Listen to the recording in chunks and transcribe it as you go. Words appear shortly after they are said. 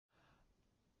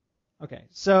Okay,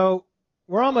 so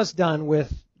we're almost done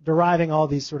with deriving all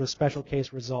these sort of special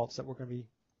case results that we're going to be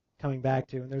coming back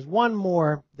to. And there's one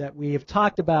more that we have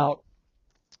talked about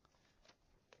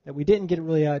that we didn't get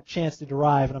really a chance to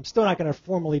derive, and I'm still not going to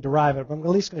formally derive it, but I'm at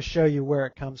least going to show you where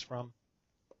it comes from.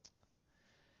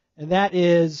 And that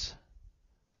is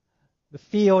the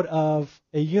field of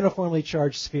a uniformly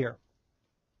charged sphere.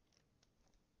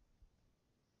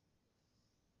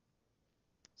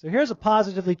 So here's a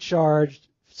positively charged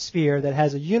sphere that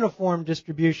has a uniform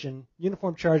distribution,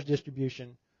 uniform charge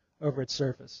distribution over its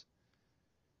surface.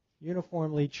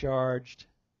 Uniformly charged,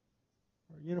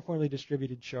 or uniformly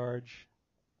distributed charge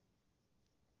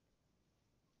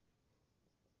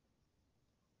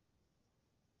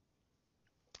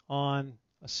on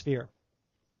a sphere.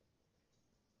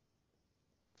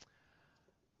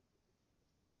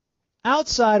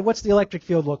 Outside, what's the electric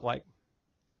field look like?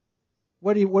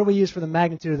 What do we use for the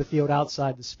magnitude of the field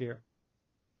outside the sphere?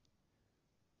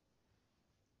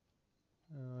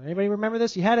 Anybody remember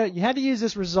this? You had to use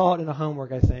this result in a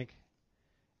homework, I think.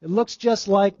 It looks just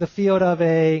like the field of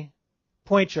a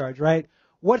point charge, right?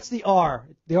 What's the R?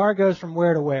 The R goes from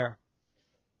where to where?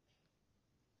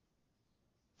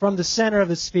 From the center of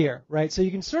the sphere, right? So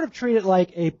you can sort of treat it like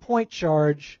a point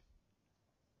charge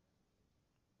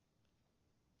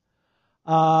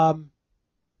at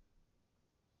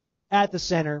the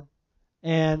center,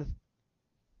 and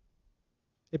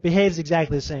it behaves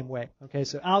exactly the same way. Okay,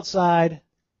 so outside,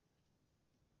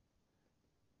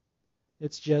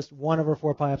 it's just 1 over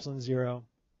 4 pi epsilon 0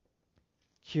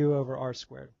 q over r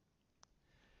squared.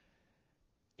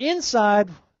 Inside,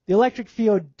 the electric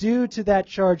field due to that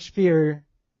charged sphere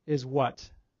is what?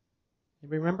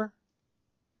 Anybody remember?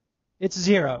 It's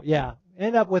 0, yeah.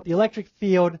 End up with the electric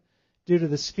field due to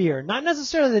the sphere. Not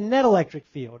necessarily the net electric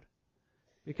field,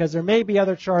 because there may be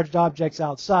other charged objects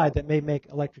outside that may make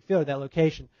electric field at that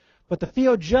location. But the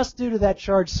field just due to that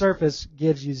charged surface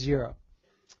gives you 0.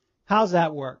 How's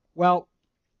that work? Well,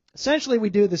 essentially we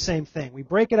do the same thing. We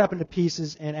break it up into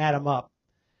pieces and add them up.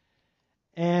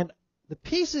 And the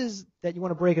pieces that you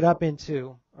want to break it up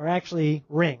into are actually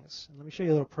rings. And let me show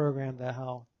you a little program that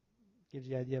gives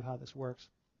you an idea of how this works.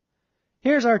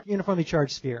 Here's our uniformly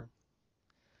charged sphere.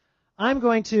 I'm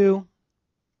going to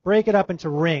break it up into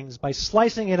rings by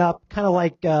slicing it up kind of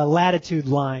like latitude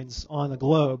lines on the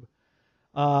globe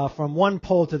from one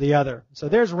pole to the other. So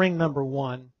there's ring number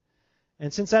 1.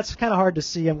 And since that's kind of hard to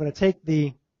see, I'm going to take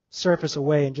the surface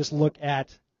away and just look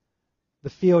at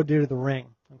the field due to the ring.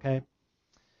 Okay.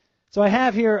 So I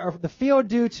have here the field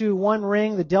due to one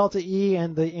ring, the delta E,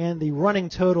 and the running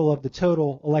total of the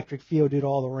total electric field due to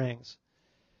all the rings.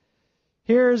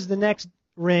 Here's the next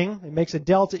ring. It makes a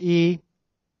delta E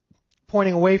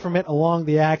pointing away from it along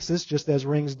the axis, just as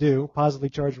rings do, positively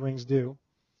charged rings do.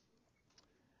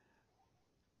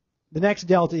 The next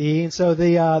delta E, and so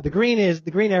the green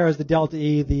arrow is the delta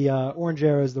E, the orange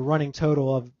arrow is the running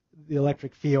total of the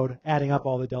electric field, adding up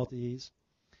all the delta E's.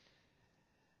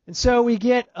 And so we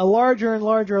get a larger and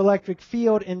larger electric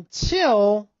field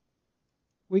until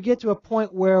we get to a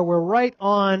point where we're right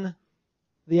on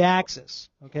the axis,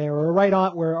 okay, or we're right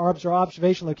on where our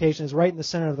observation location is right in the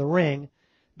center of the ring.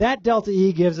 That delta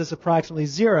E gives us approximately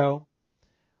 0.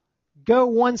 Go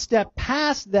one step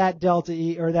past that delta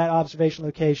E, or that observation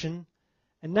location,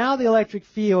 and now the electric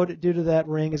field due to that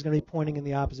ring is going to be pointing in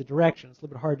the opposite direction. It's a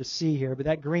little bit hard to see here, but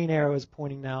that green arrow is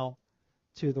pointing now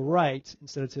to the right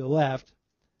instead of to the left.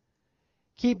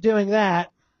 Keep doing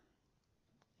that,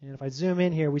 and if I zoom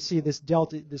in here, we see this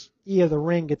E of the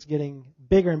ring getting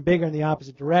bigger and bigger in the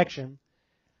opposite direction.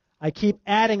 I keep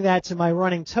adding that to my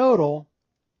running total,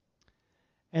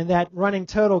 and that running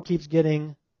total keeps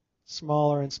getting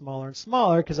smaller and smaller and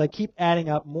smaller because I keep adding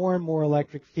up more and more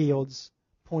electric fields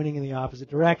pointing in the opposite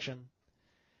direction.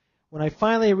 When I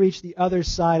finally reach the other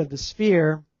side of the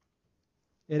sphere,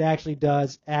 it actually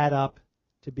does add up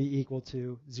to be equal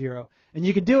to 0. And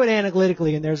you can do it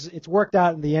analytically, and it's worked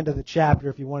out in the end of the chapter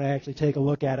if you want to actually take a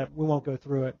look at it. We won't go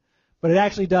through it. But it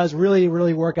actually does really,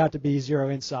 really work out to be 0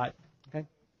 inside. Okay?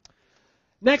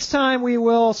 Next time we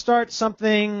will start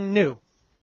something new.